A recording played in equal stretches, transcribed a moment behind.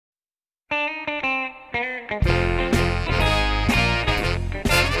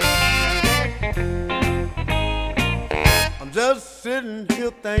just sitting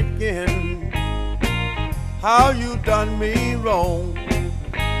here thinking how you done me wrong.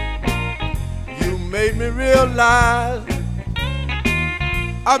 You made me realize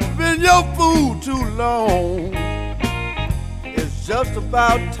I've been your fool too long. It's just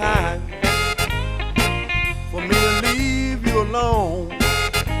about time for me to leave you alone.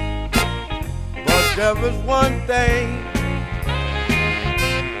 But there is one thing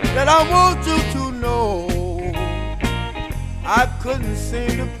that I want you to know. I couldn't seem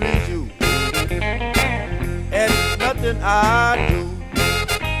to please you, and nothing I do.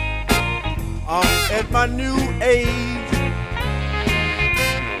 At my new age,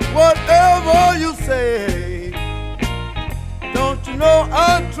 whatever you say, don't you know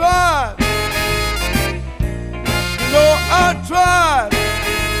I tried? You know I tried,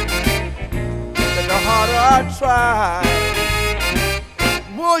 and the harder I try,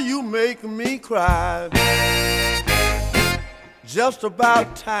 the more you make me cry. Just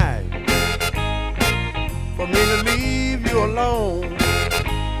about time for me to leave you alone.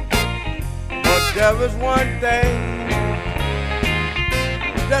 But there is one thing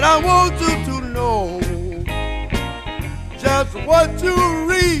that I want you to know. Just what you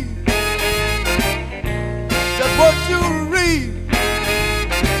read, just what you read,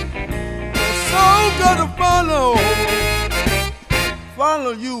 the soul gonna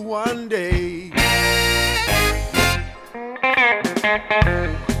follow you one day.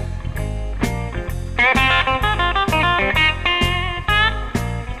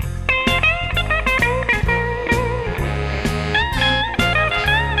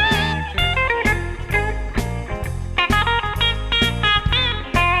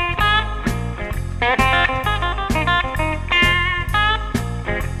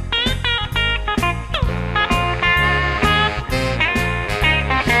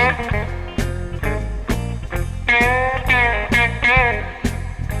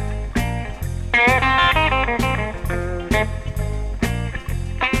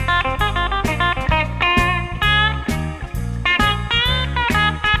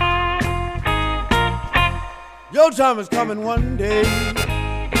 Your time is coming one day,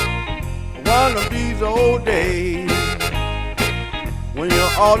 one of these old days, when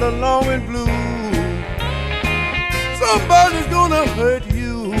you're all alone and blue. Somebody's gonna hurt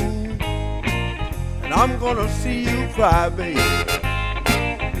you, and I'm gonna see you cry, baby.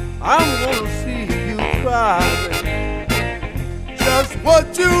 I'm gonna see you cry, baby. Just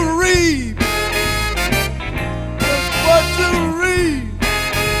what you read, just what you read.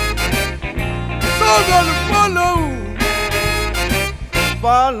 I'm gonna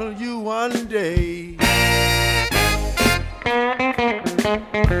follow you one day.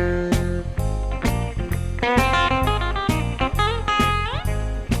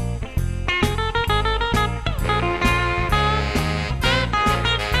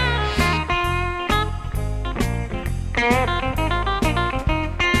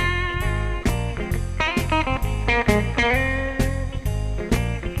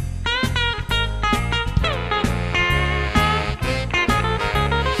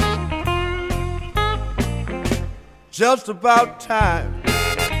 Just about time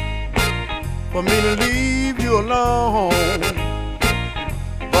for me to leave you alone.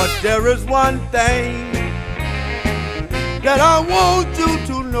 But there is one thing that I want you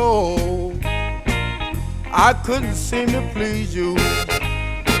to know. I couldn't seem to please you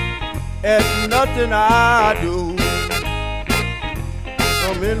at nothing I do.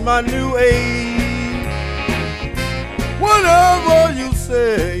 I'm in my new age, whatever you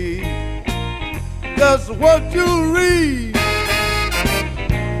say. That's what you read.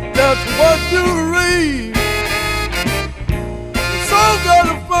 That's what you read. The soul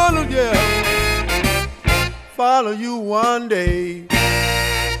gonna follow you one day.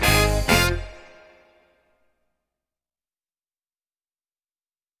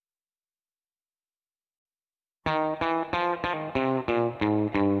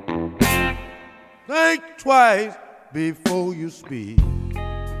 Think twice before you speak.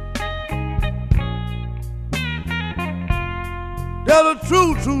 There's a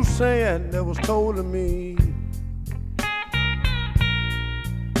true saying that was told to me.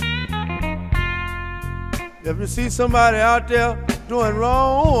 If you see somebody out there doing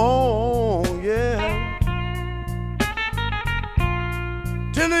wrong, yeah,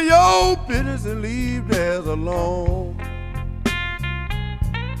 tend to your business and leave theirs alone.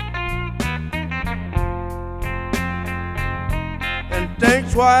 And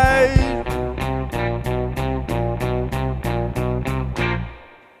think twice.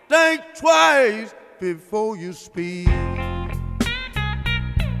 Think twice before you speak.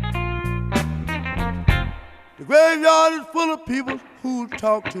 graveyard is full of people who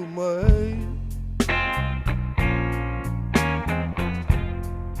talk too much.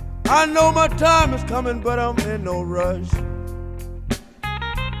 I know my time is coming, but I'm in no rush.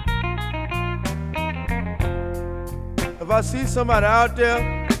 If I see somebody out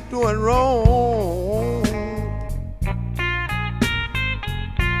there doing wrong,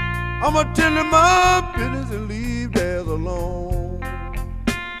 I'ma tend to my business and leave theirs alone.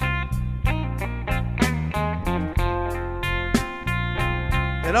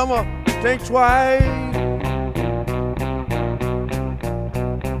 And I'ma think twice.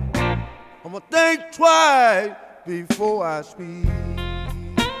 I'ma think twice before I speak.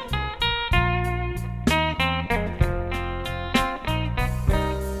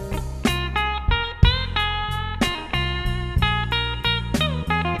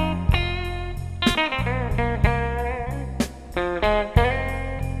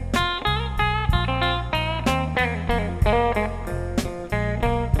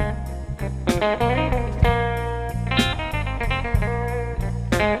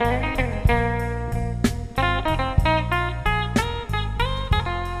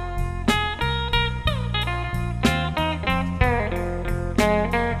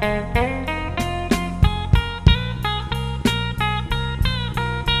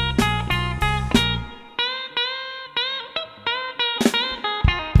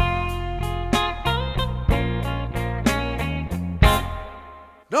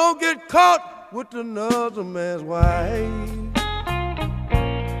 Don't get caught with another man's wife.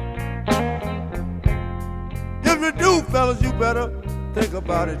 If you do, fellas, you better think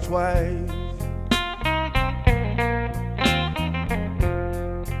about it twice.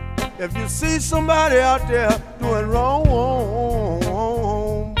 If you see somebody out there doing wrong,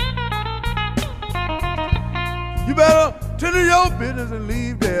 you better tend to your business and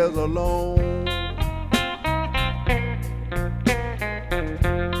leave theirs alone.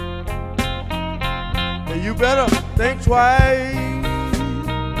 You better think twice.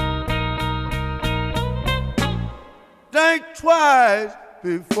 Think twice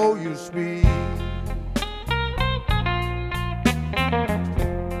before you speak.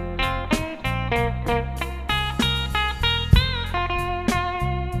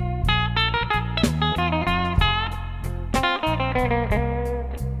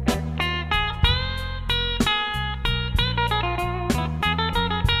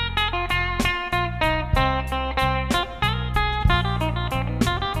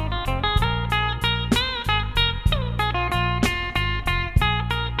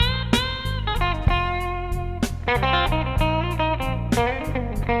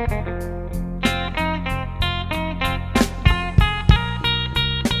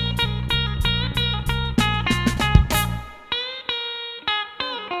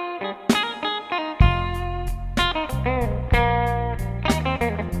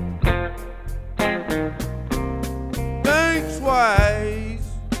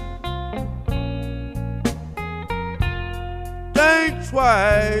 Think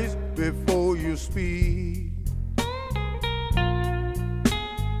twice before you speak.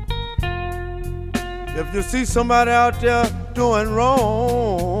 If you see somebody out there doing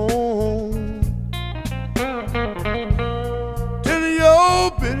wrong, tend to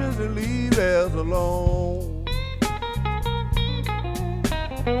your business and leave theirs alone.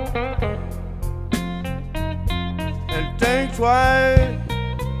 And think twice.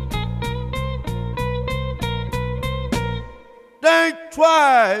 Think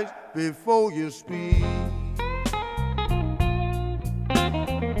twice before you speak.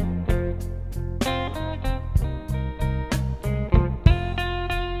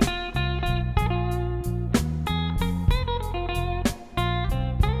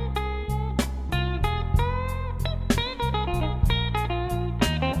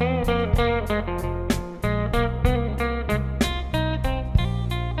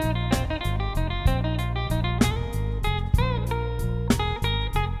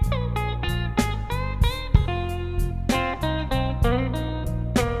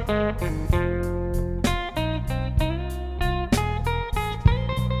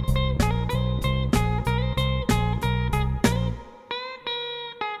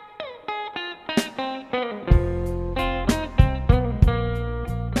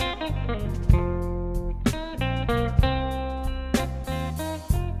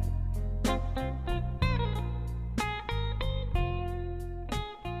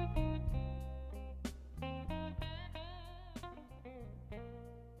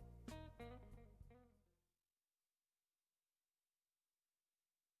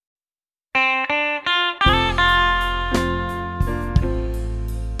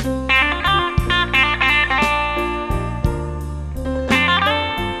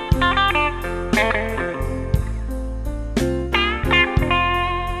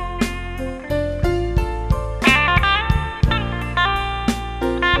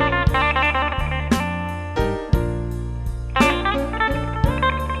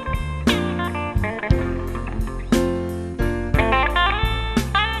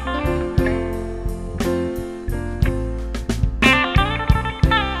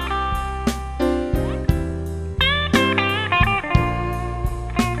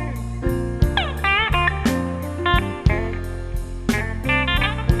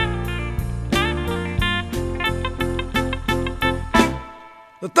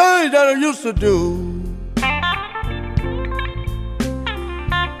 The things that I used to do,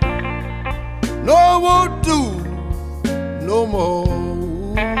 no, I won't do no more.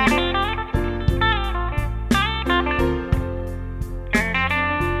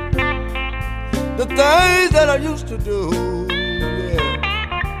 The things that I used to do, yeah,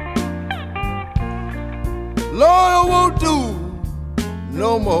 Lord, I won't do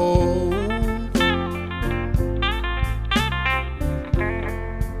no more.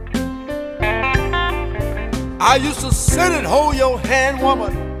 I used to sit and hold your hand,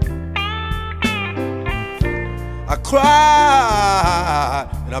 woman. I cried,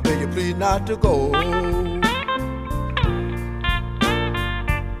 and I beg you please not to go.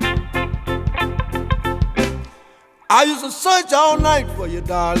 I used to search all night for you,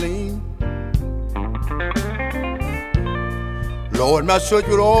 darling. Lord, my search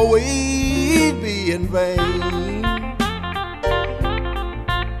would always be in vain.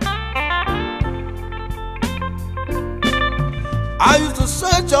 I used to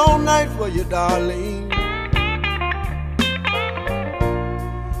search all night for you, darling.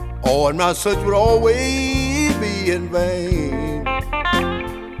 Oh, and my search would always be in vain.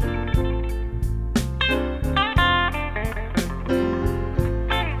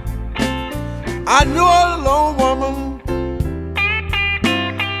 I knew all alone, woman,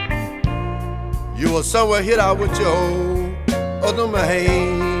 you were somewhere hid out with your other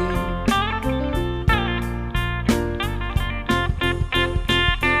man.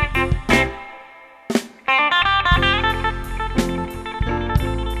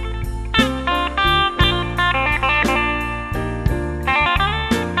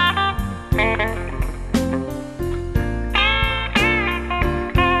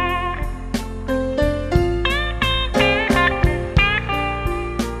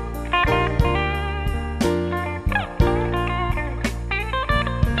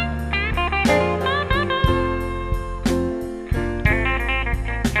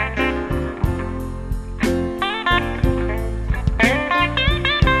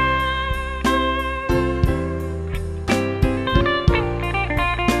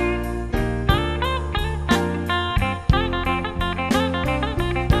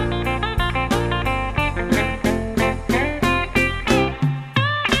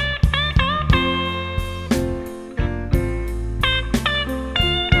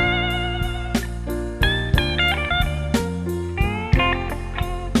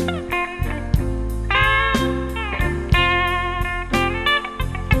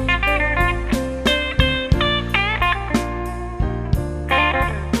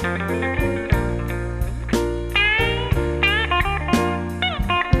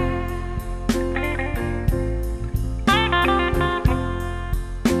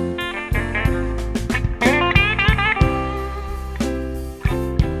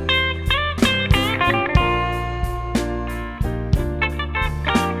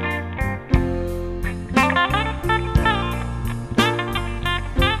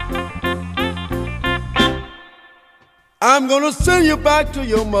 I'm gonna send you back to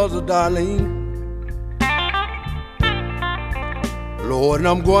your mother, darling. Lord, and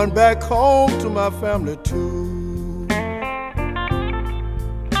I'm going back home to my family too.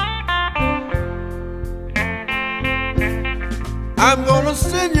 I'm gonna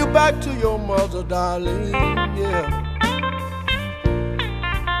send you back to your mother, darling, yeah.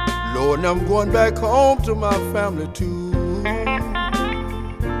 Lord, and I'm going back home to my family too.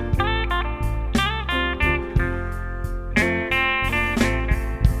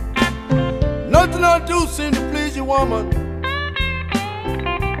 Nothing I do seem to please you, woman,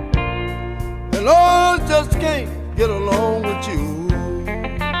 and I just can't get along with you.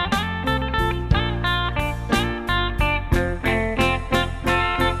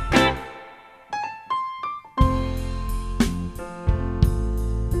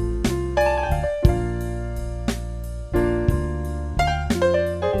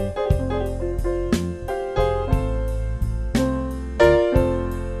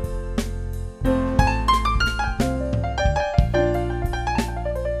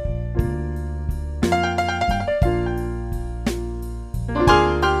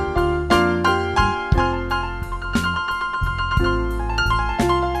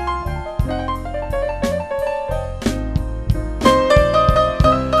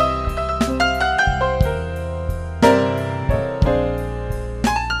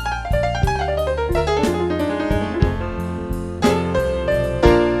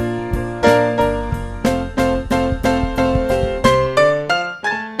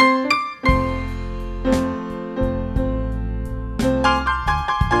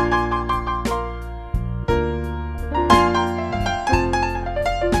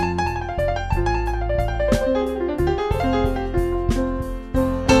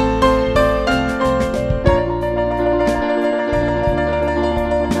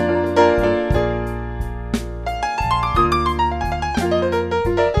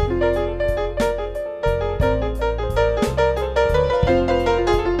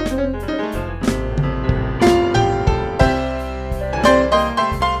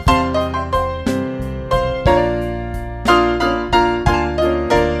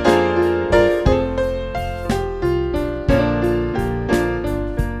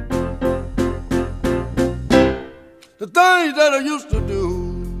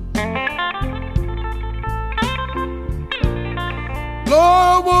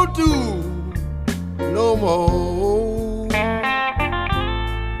 won't do no more.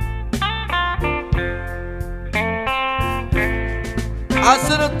 I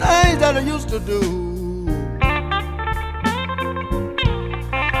said the things that I used to do,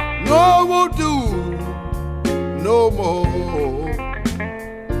 no, I won't do no more.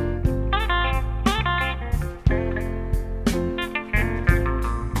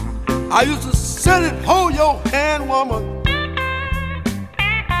 I used to sit and hold your hand, woman,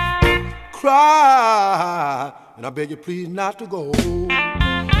 cry, and I beg you please not to go.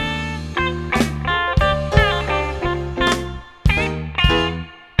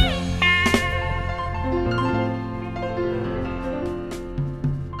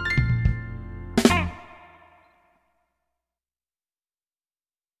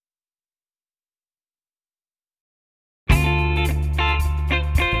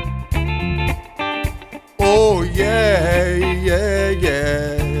 Oh yeah, yeah,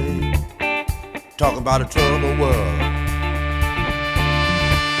 yeah. Talking about a troubled world.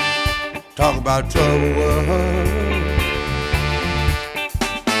 Talking about a troubled world.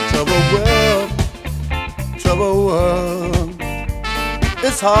 Troubled world. Troubled world.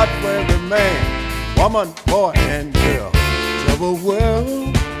 It's hard for every man, woman, boy, and girl. Troubled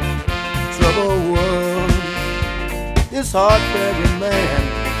world. Troubled world. It's hard for every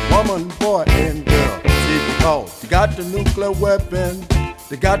man, woman, boy, and girl. Because they got the nuclear weapon,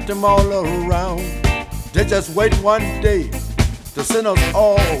 they got them all around. They just wait one day to send us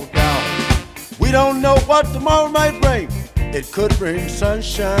all down. We don't know what tomorrow might bring. It could bring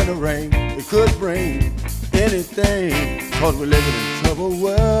sunshine or rain. It could bring anything. Cause we're living in a troubled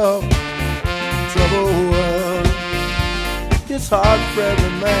world. Troubled world. It's hard for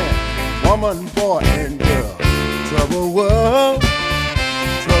every man, woman, boy, and girl. Troubled world.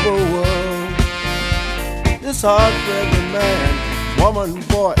 Troubled world. It's hard for every man, woman,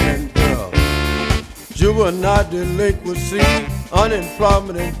 boy, and girl. Juvenile delinquency,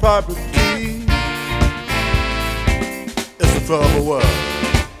 unemployment, and poverty. It's a troubled world.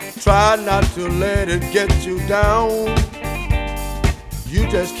 Try not to let it get you down. You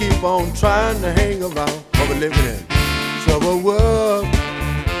just keep on trying to hang around. But we're living in troubled world,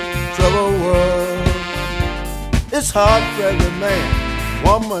 troubled world. It's hard for every man,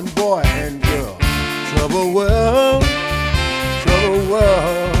 woman, boy, and girl. Troubled world, troubled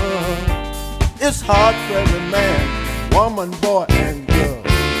world. It's hard for every man, woman, boy, and girl.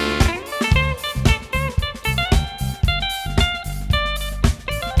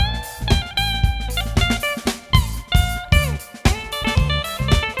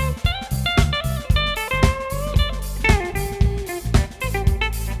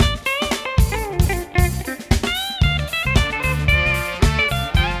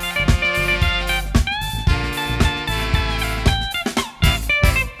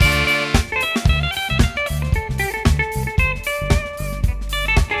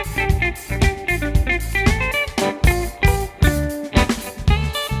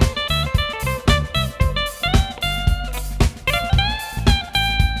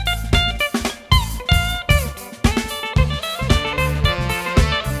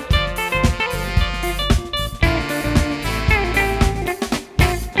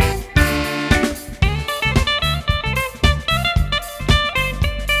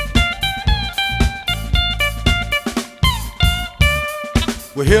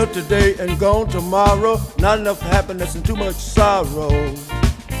 We're here today and gone tomorrow. Not enough happiness and too much sorrow.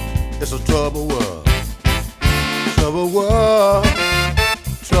 It's a troubled world. Troubled world.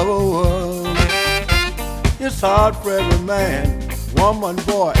 Troubled world. It's hard for every man, woman,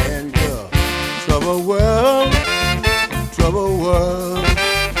 boy, and girl. Troubled world. Troubled world.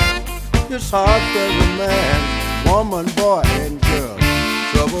 It's hard for every man, woman, boy, and girl.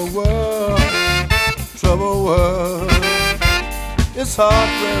 Troubled world. Troubled world. It's hard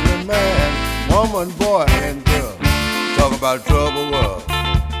for every man, woman, boy, and girl. Talk about trouble world.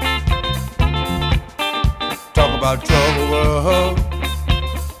 Talk about trouble world.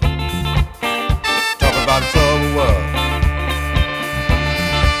 Talk about trouble world.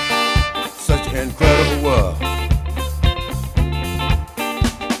 Such an incredible world.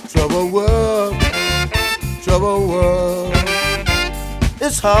 Trouble world. Trouble world.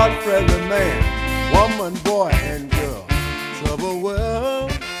 It's hard for every man, woman, boy, and girl. Trouble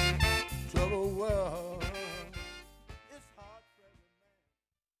world, trouble world. It's hard for every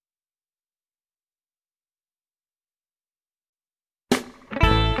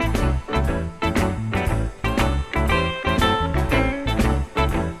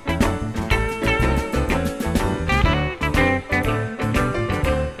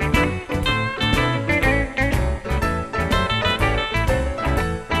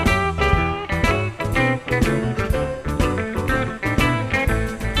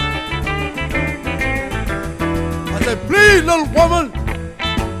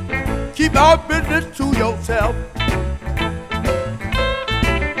keep our business to yourself.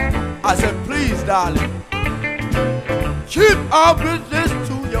 I said, please, darling, keep our business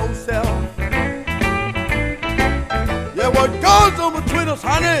to yourself. Yeah, what goes on between us,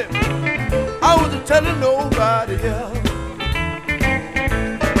 honey, I wasn't telling nobody else.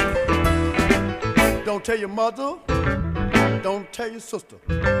 Don't tell your mother, don't tell your sister,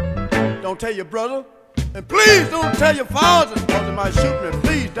 don't tell your brother, and please don't tell your father, because they might shoot me.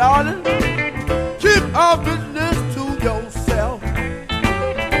 Please, darling, keep our business to yourself.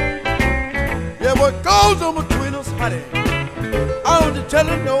 Yeah, what goes on between us, honey, I wasn't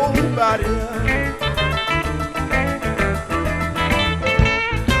telling nobody else.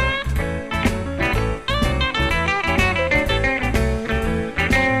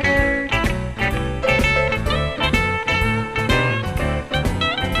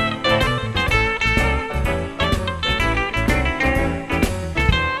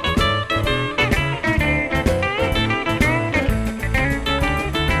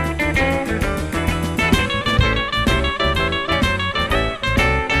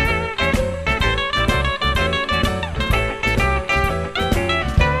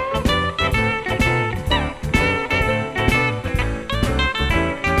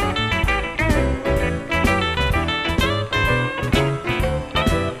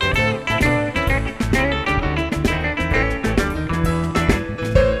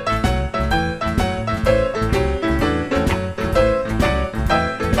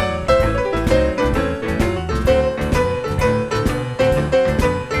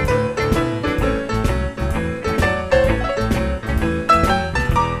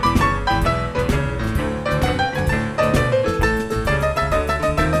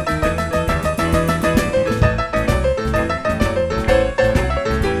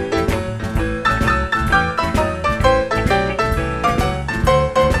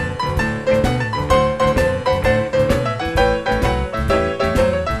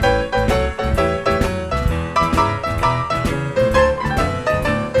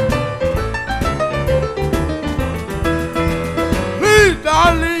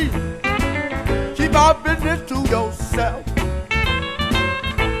 Keep our business to yourself.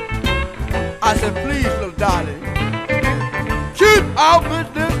 I said, please, little darling, keep our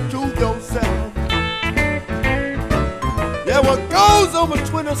business to yourself. Yeah, what goes on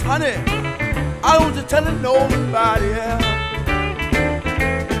between us, honey, I don't want you telling nobody else.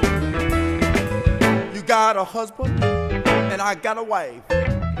 You got a husband, and I got a wife.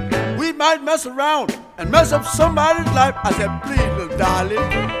 We might mess around and mess up somebody's life. I said, please, little darling,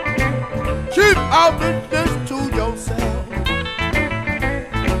 keep our business to yourself.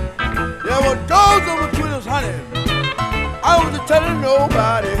 Yeah, what goes on between us, honey, I wasn't telling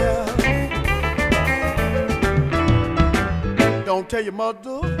nobody else. Don't tell your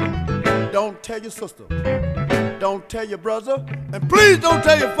mother, don't tell your sister, don't tell your brother, and please don't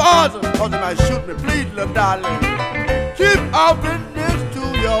tell your father, because they might shoot me. Please, little darling, keep our business to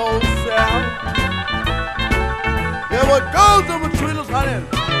yourself. Yeah, what goes on between us, honey,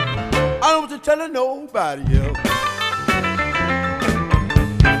 I don't want you telling nobody else.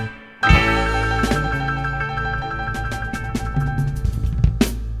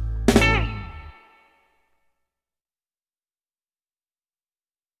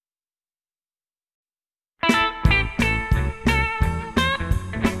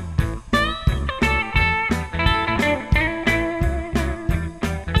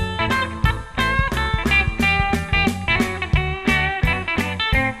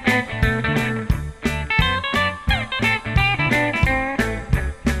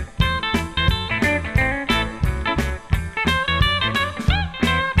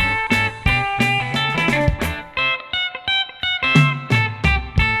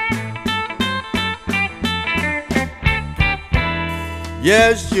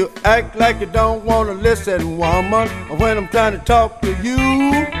 Yes, you act like you don't want to listen, woman. When I'm trying to talk to you,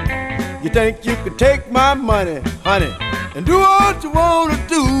 you think you can take my money, honey, and do what you want to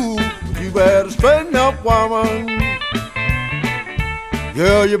do. You better straighten up, woman.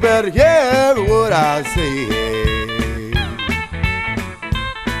 Girl, you better hear what I say.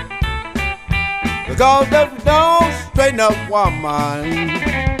 Because if you don't straighten up, woman,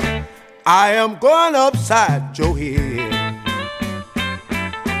 I am going upside your head.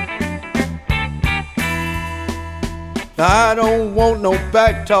 I don't want no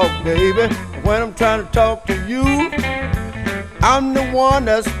back talk, baby. When I'm trying to talk to you, I'm the one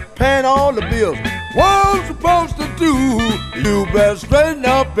that's paying all the bills. What I'm supposed to do, you better straighten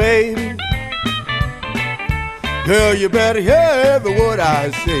up, baby. Girl, you better hear every word I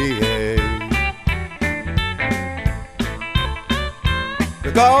say.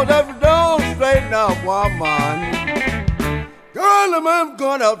 Because if you don't straighten up, woman. Girl, I'm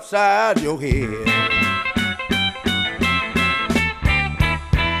going upside your head.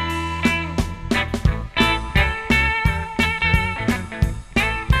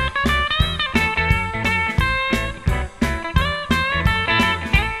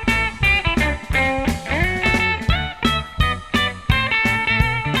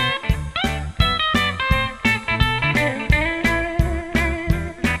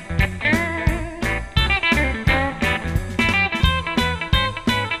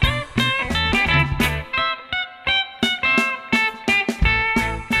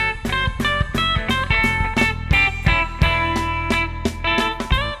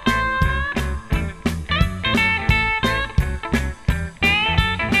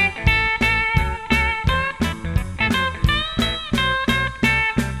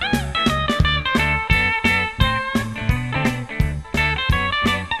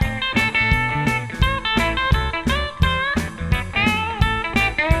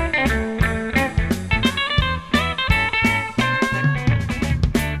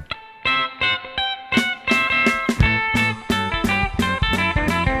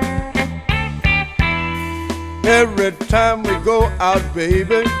 Every time we go out,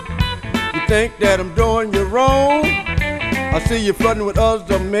 baby, you think that I'm doing you wrong. I see you flirting with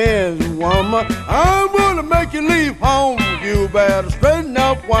other men, woman. I'm gonna make you leave home. You better straighten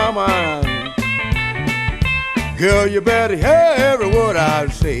up, woman. Girl, you better hear every word I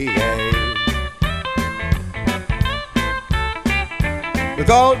say.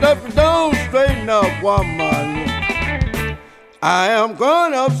 Because if you don't straighten up, woman, I am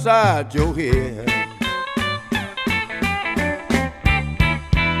going upside your head.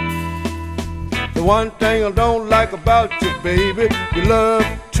 The one thing I don't like about you, baby, you love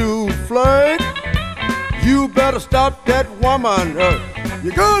to flirt. You better stop that, woman.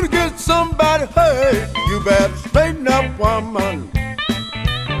 You're gonna get somebody hurt. You better straighten up, woman.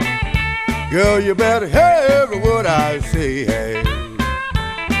 Girl, you better hear every word I say.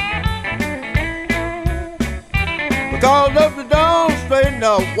 Because if you don't straighten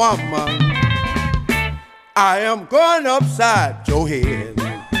up, woman, I am going upside your head.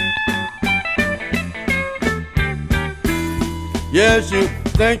 Yes, you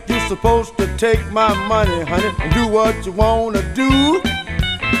think you're supposed to take my money, honey, and do what you wanna do.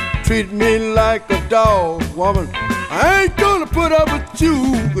 Treat me like a dog, woman. I ain't gonna put up with you,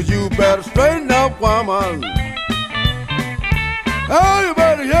 'cause you better straighten up, woman. Oh, you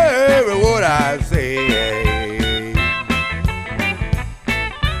better hear every word I say.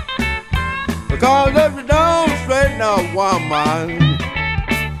 Because if you don't straighten up, woman,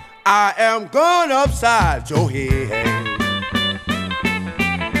 I am going upside your head.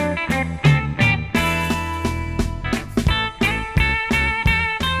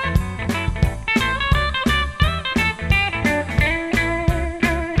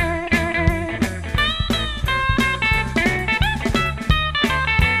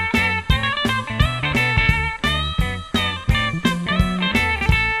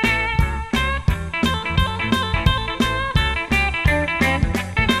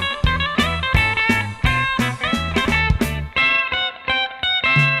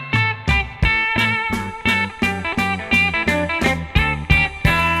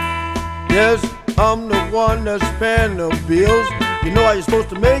 Yes, I'm the one that's paying the bills. You know how you're supposed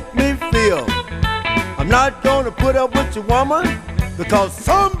to make me feel. I'm not gonna put up with you, woman, because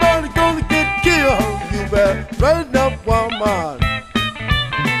somebody's gonna get killed. You better straighten up, woman.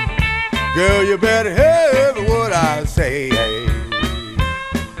 Girl, you better hear every word I say.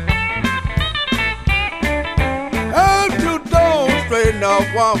 If you don't straighten up,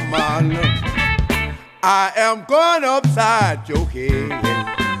 woman, I am going upside your head.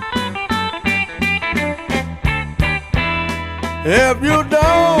 If you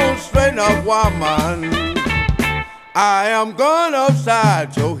don't straighten up, woman, I am going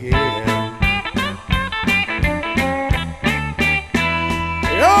upside your head.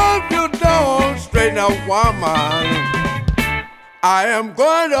 If you don't straighten up, woman, I am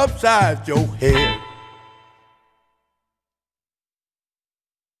going upside your head.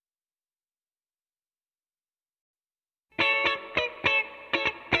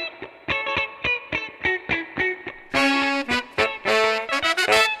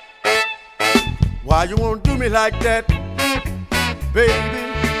 Why you wanna do me like that, baby?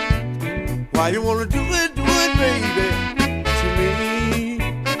 Why you wanna do it, baby, to me?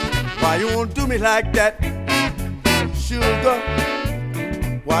 Why you wanna do me like that, sugar?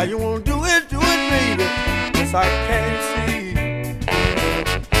 Why you wanna do it, baby? Yes, I can't see.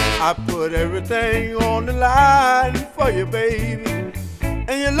 I put everything on the line for you, baby,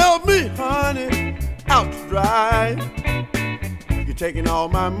 and you you love me, honey, out to dry. You're taking all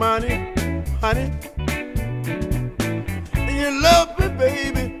my money, honey. And you love me,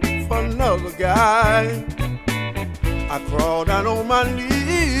 baby, for another guy. I crawl down on my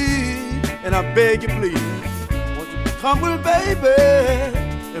knees and I beg you, please, won't you come with me, baby,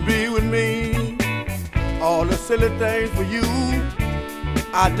 and be with me. All the silly things for you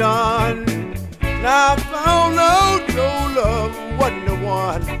I done. Now I found out your love wasn't the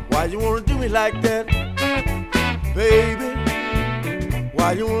one. Why you wanna do me like that, baby?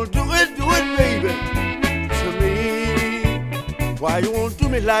 Why you wanna do it, baby, to me? Why you wanna do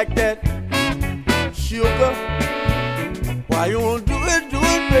me like that, sugar? Why you wanna do it,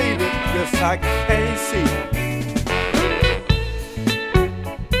 baby? Yes, I can't see.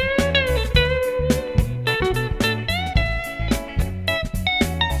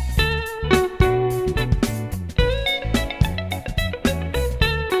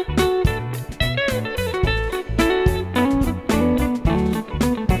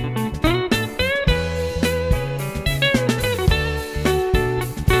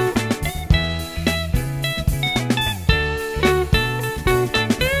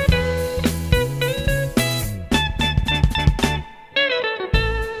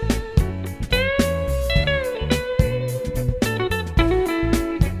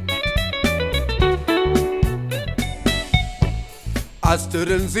 I stood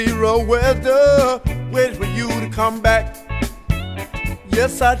in zero weather, waiting for you to come back.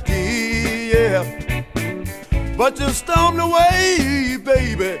 Yes, I did, yeah. But you stormed away,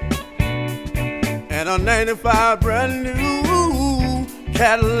 baby, and a 95 brand new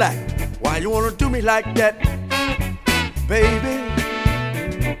Cadillac. Why you wanna do me like that, baby?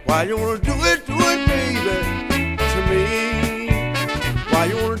 Why you wanna do it, baby, to me? Why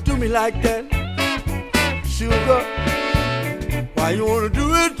you wanna do me like that, sugar? Why you wanna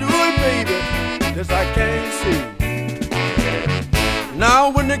do it, baby? Yes, I can't see. Now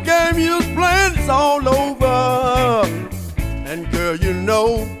when the game you was playing is all over, and girl, you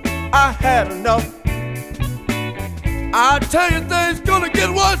know I had enough. I tell you things gonna get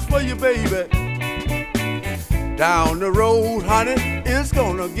worse for you, baby. Down the road, honey, it's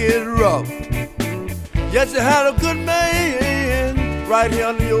gonna get rough. Yes, you had a good man right here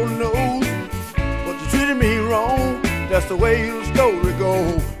under your nose, but you treated me wrong. That's the way the story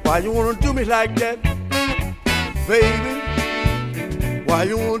goes. Why you wanna do me like that, baby? Why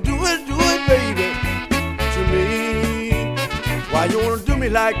you wanna do it, baby, to me? Why you wanna do me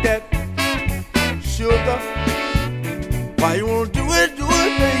like that, sugar? Why you wanna do it,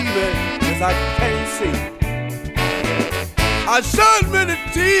 baby? Yes, I can't see. I shed many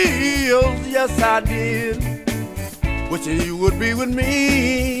tears, yes I did, wishing you would be with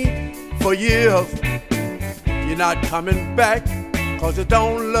me for years. You're not coming back, 'cause you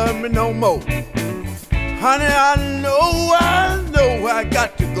don't love me no more. Honey, I know I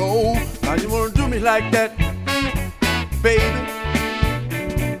got to go. Why you wanna do me like that, baby?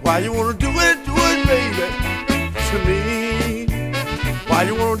 Why you wanna do it, baby, to me? Why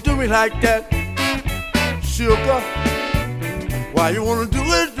you wanna do me like that, sugar? Why you wanna do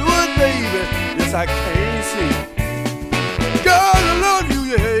it, baby? Yes, I can't see. Girl, I love you,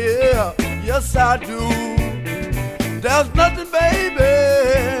 yeah, yes I do. There's nothing, baby,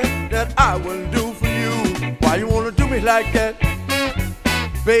 that I wouldn't do for you. Why you wanna do me like that,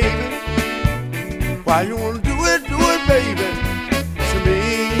 baby? Why you wanna do it, baby, to me?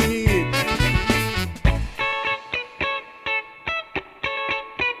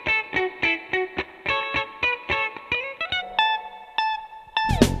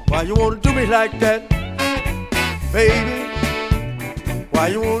 Why you wanna do me like that, baby? Why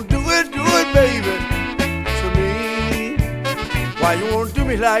you wanna do it, baby? Why you wanna do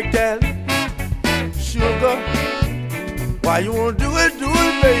me like that, sugar? Why you wanna do it,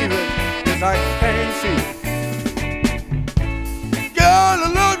 baby? Yes, I can't see. Girl, I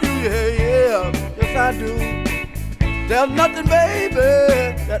love you, yeah, yes I do. There's nothing, baby,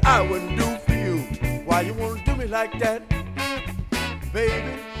 that I wouldn't do for you. Why you wanna do me like that,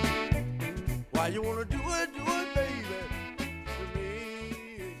 baby? Why you wanna do it, baby, to me?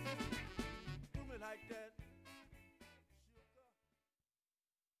 Do me like that.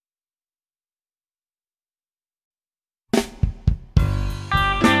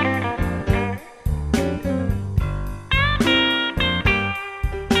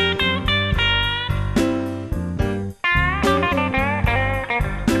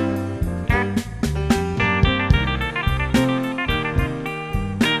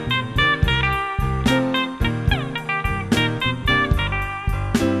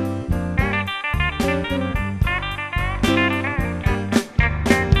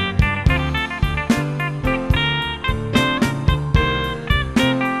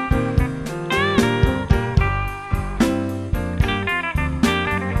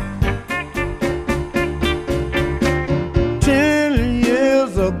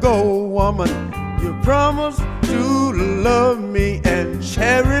 go, woman. You promised to love me and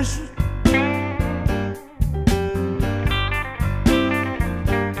cherish.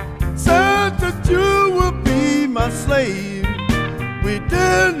 Said that you would be my slave. We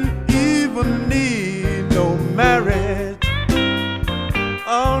didn't even need no marriage.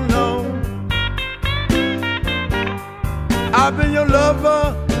 Oh no, I've been your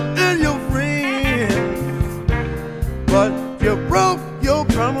lover and your friend, but you broke your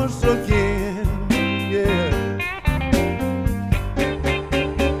promise again, yeah.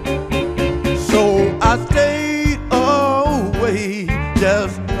 So I stayed away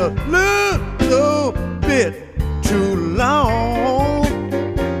just a little bit too long.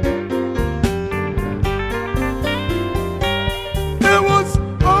 It was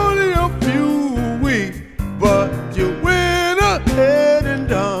only a few weeks, but you went ahead and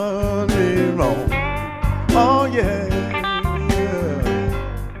done me wrong. Oh yeah, yeah.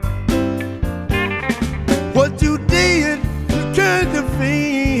 What you did, you can't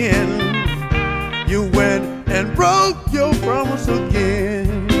defend. You went and broke your promise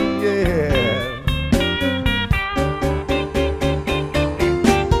again, yeah.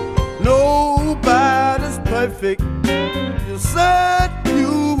 Nobody's perfect. You said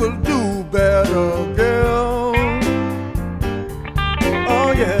you will do better, girl.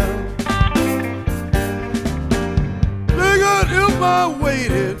 Oh yeah. Figured if I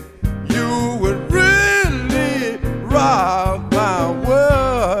waited, you would really rock my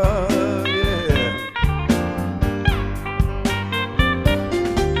world, yeah.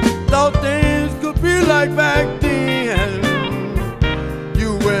 Thought things could be like back then.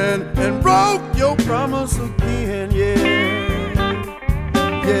 You went and broke your promise again, yeah,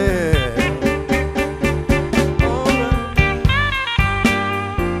 yeah.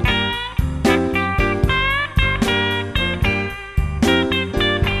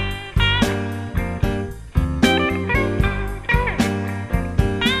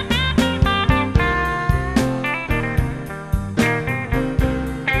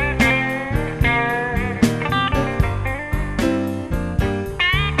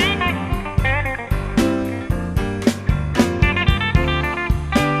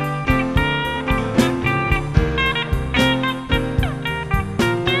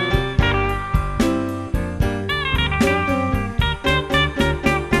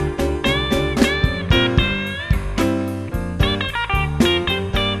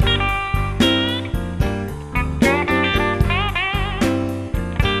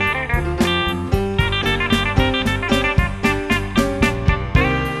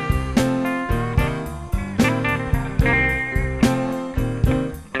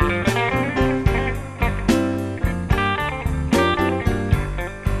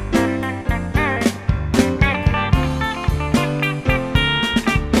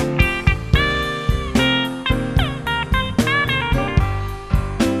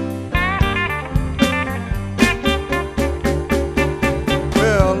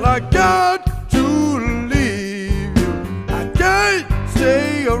 I got to leave you. I can't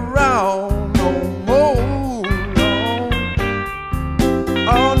stay around no more, no.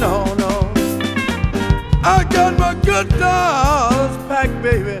 Oh no, no. I got my guitars packed,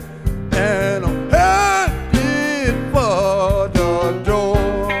 baby, and I'm headed for the door.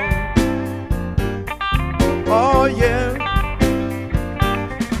 Oh yeah.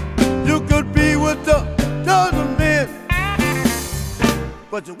 You could be with the dozen men,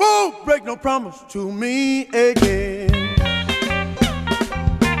 but you won't break no promise to me again.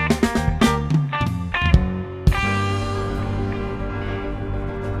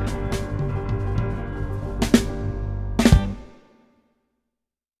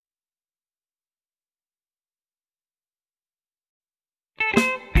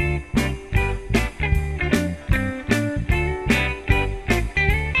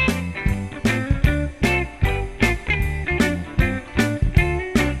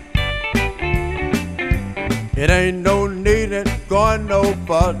 It ain't no need in going no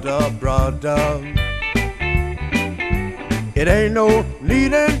further, brother. It ain't no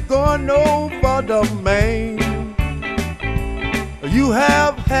need in going no further, man. You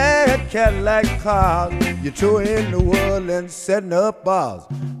have had Cadillac cars, you touring the world and setting up bars.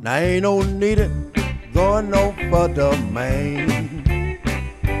 Now ain't no need in going no further, man.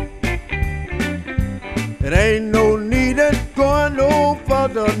 It ain't no need in going no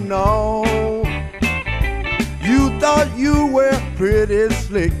further, no. You thought you were pretty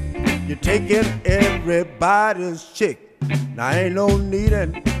slick, you're taking everybody's chick. Now ain't no need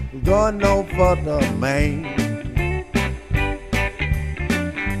in going no further, man.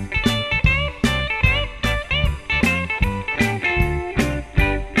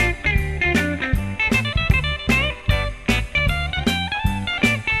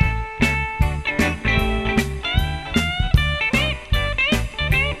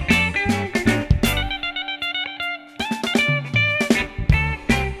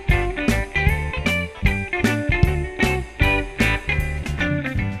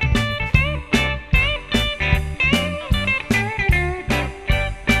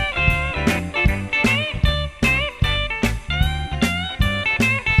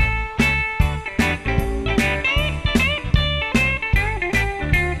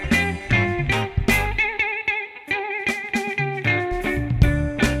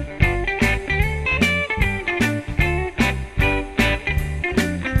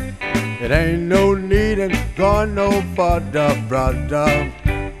 It ain't no need in going no further, brother.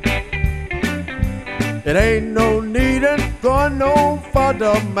 It ain't no need in going no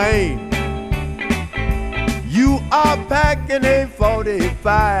further, man. You are packing a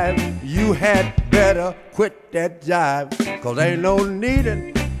 45. You had better quit that jive, 'cause ain't no need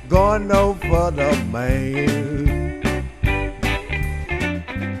in going no further, man.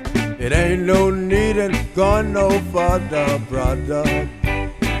 It ain't no need in going no further, brother.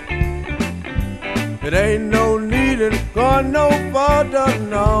 It ain't no need in going no further,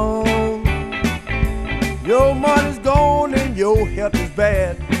 no. Your money's gone and your health is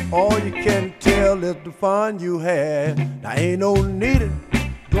bad. All you can tell is the fun you had. There ain't no need in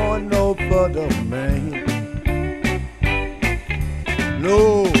going no further, man.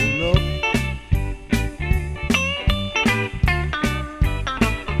 No, no.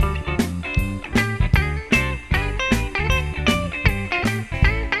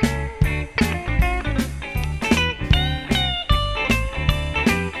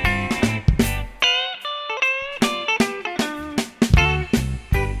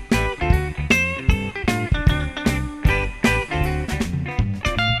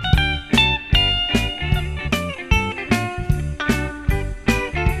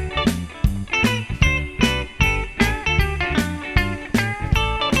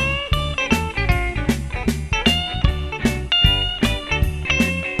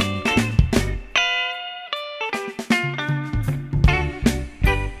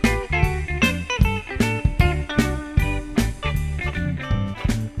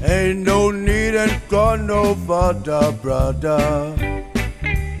 Ain't no need in going no further, brother.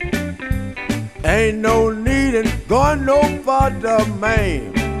 Ain't no need in going no further,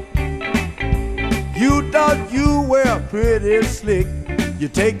 man. You thought you were pretty slick. You're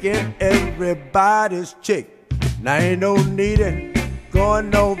taking everybody's chick. Now ain't no need in going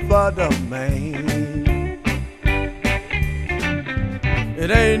no further, man. It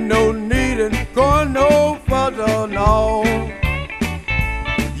ain't no need in going no further, no.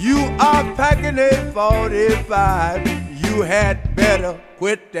 You are packing a 45. You had better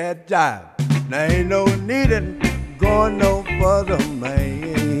quit that jive. There ain't no need in going no further,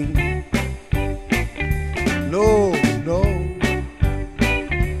 man. No, no.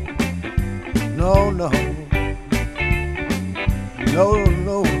 No, no. No,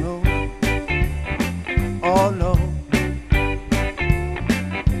 no, no. Oh, no.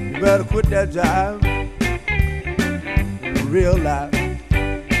 You better quit that jive. Real life.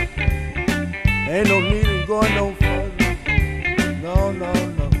 Ain't no need in going no further. No, no,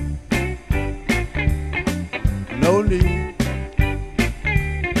 no. No need.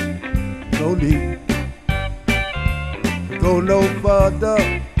 No need. Go no further,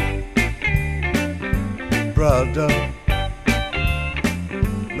 brother.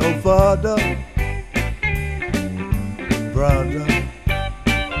 No further, brother.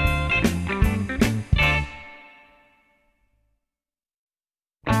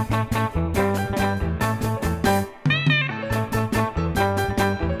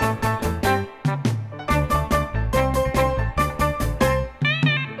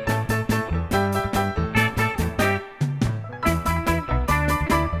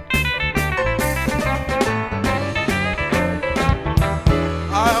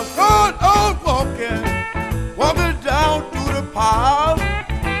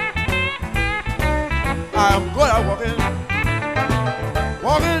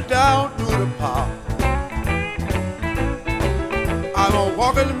 Walking down through the park. I'm a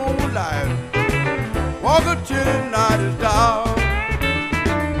walking the moonlight, walking till the night is dark.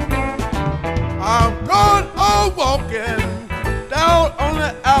 I'm going on walking down on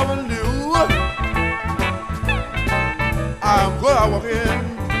the avenue. I'm going walking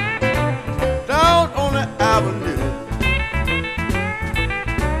down on the avenue.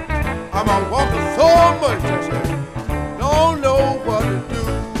 I'm a walking so much, I say, don't know what to do.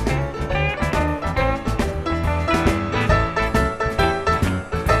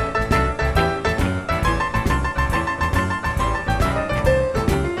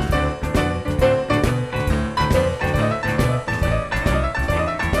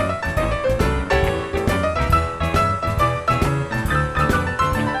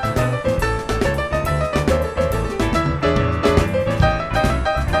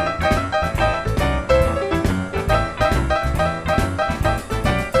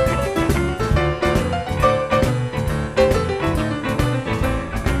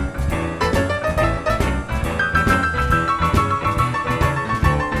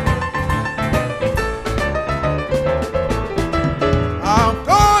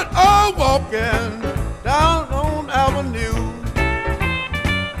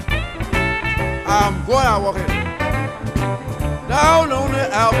 I'm going out walking down on the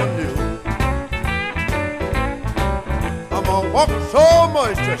avenue. I'm gonna walk so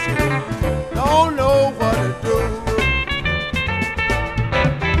much that she don't know what to do.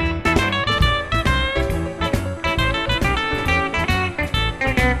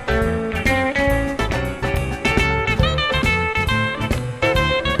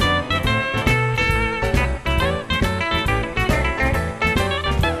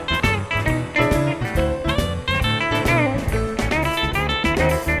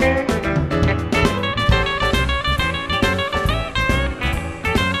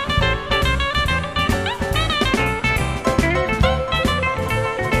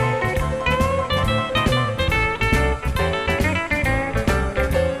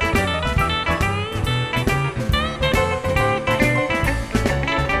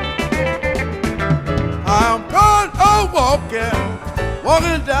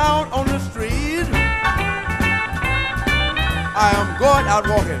 Walking down on the street. I am going out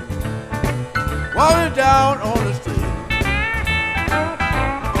walking down on the street.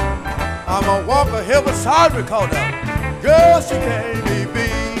 I'm a walker here beside me called up. Girl, she can't be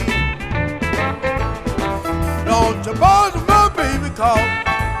beat. Don't you bother my baby, cause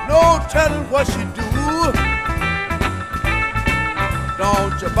no telling what she do.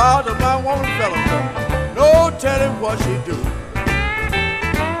 Don't you bother my woman fella, no telling what she do.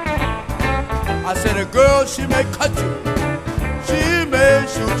 I said a girl, she may cut you, she may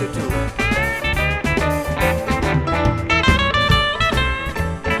shoot you too.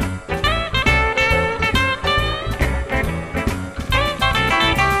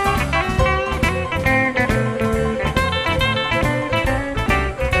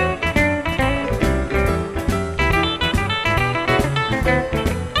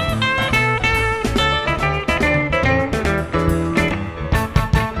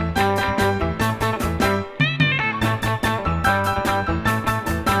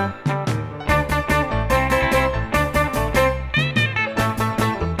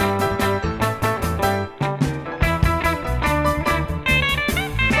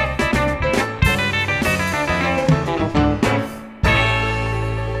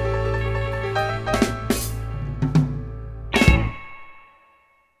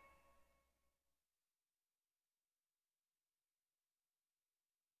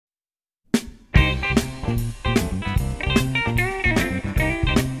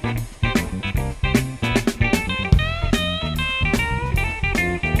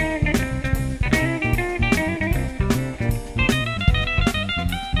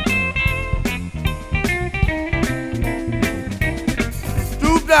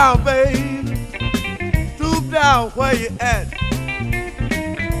 Down, babe. Stoop down where you at.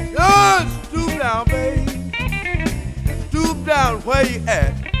 Just stoop down, babe. Stoop down where you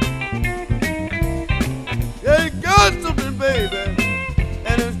at. Yeah, you got something, baby,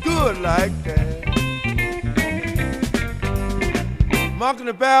 and it's good like that. Monkey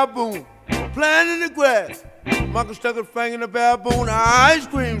the baboon, playing in the grass. Monkey stuck his finger in the baboon, ice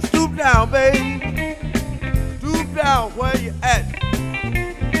cream. Stoop down, babe. Stoop down where you at.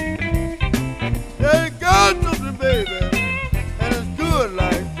 Yeah, you got something, baby, and it's good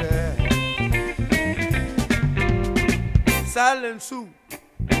like that. Sally and Sue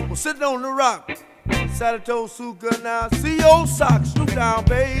was sitting on the rock. Sally told Sue, girl, now see your socks. Stoop down,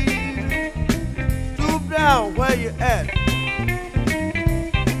 baby. Stoop down where you at.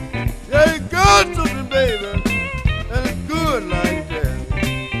 Yeah, you got something, baby, and it's good like that.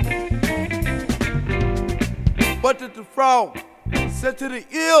 But did the frog said to the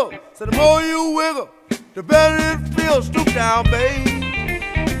eel, said the more you wiggle, the better it feels. Stoop down, babe.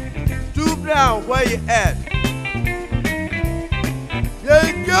 Stoop down where you at. Yeah,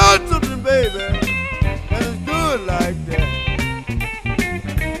 you got something, baby, and it's good like that.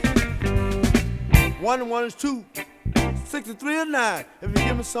 1 and 1 is 2, 6 and 3 and 9. If you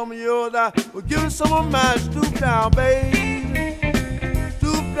give me some of yours, I will give you some of mine. Stoop down, babe.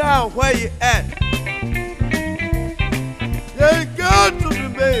 Stoop down where you at. Yeah, you got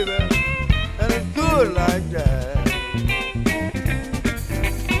something, baby, and it's good like that.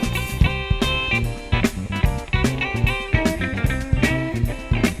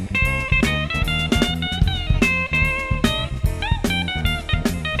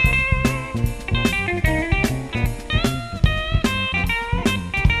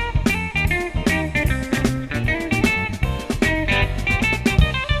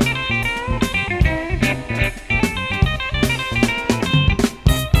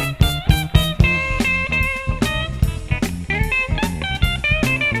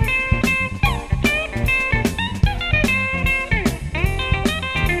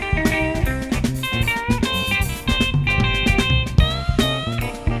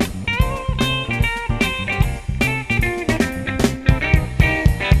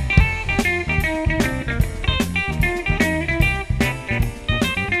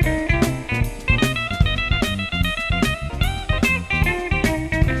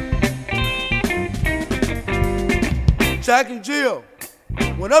 Jack and Jill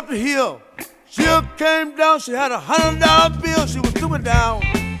went up the hill. Jill came down, she had $100 bill. She was stooping down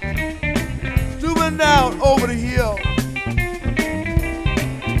over the hill.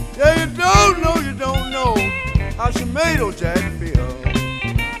 Yeah, you don't know how she made old Jack feel.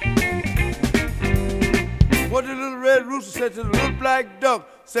 What the little red rooster said to the little black duck,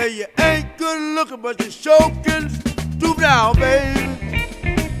 say you ain't good looking, but you sure can stoop down, baby.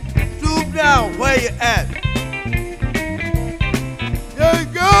 Stoop down, where you at? Yeah, you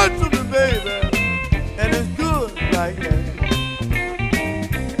got something, baby, and it's good like that.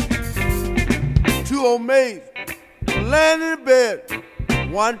 Two old maids laying in bed,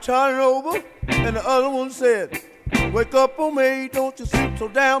 one turning over, and the other one said, wake up, old maid, don't you sleep so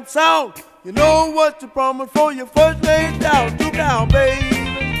damn sound. You know what you promised for your first lay down. Stoop down, baby.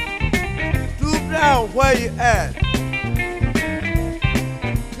 Stoop down, where you at?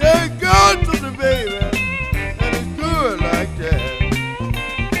 Yeah, you got something, baby, and it's good like that.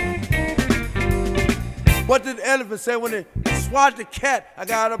 What did the elephant say when they swatted the cat? I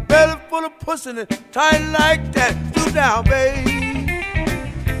got a belly full of pussy and it's tight like that. Stoop down, baby.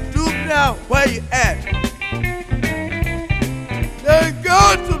 Stoop down, where you at? Yeah, you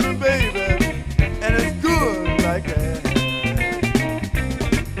got something, baby, and it's good like that.